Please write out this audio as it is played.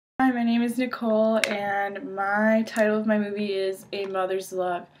Hi, my name is Nicole, and my title of my movie is A Mother's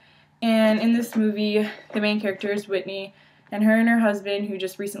Love. And in this movie, the main character is Whitney, and her husband, who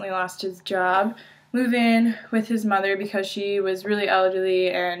just recently lost his job, move in with his mother because she was really elderly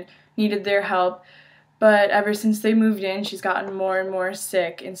and needed their help. But ever since they moved in, she's gotten more and more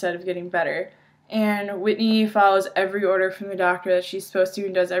sick instead of getting better. And Whitney follows every order from the doctor that she's supposed to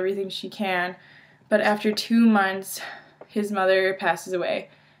and does everything she can. But after 2 months, his mother passes away.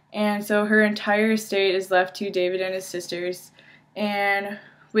 And so her entire estate is left to David and his sisters, and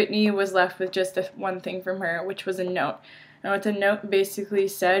Whitney was left with just one thing from her, which was a note. And what the note basically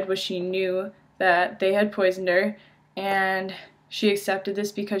said was she knew that they had poisoned her, and she accepted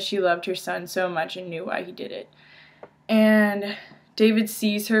this because she loved her son so much and knew why he did it. And David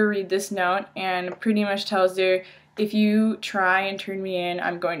sees her read this note and pretty much tells her, if you try and turn me in,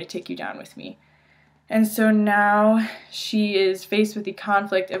 I'm going to take you down with me. And so now she is faced with the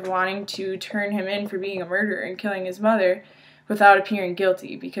conflict of wanting to turn him in for being a murderer and killing his mother without appearing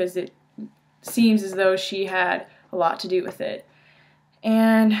guilty, because it seems as though she had a lot to do with it.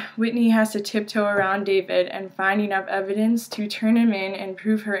 And Whitney has to tiptoe around David and find enough evidence to turn him in and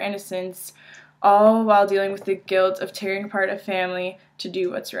prove her innocence, all while dealing with the guilt of tearing apart a family to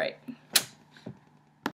do what's right.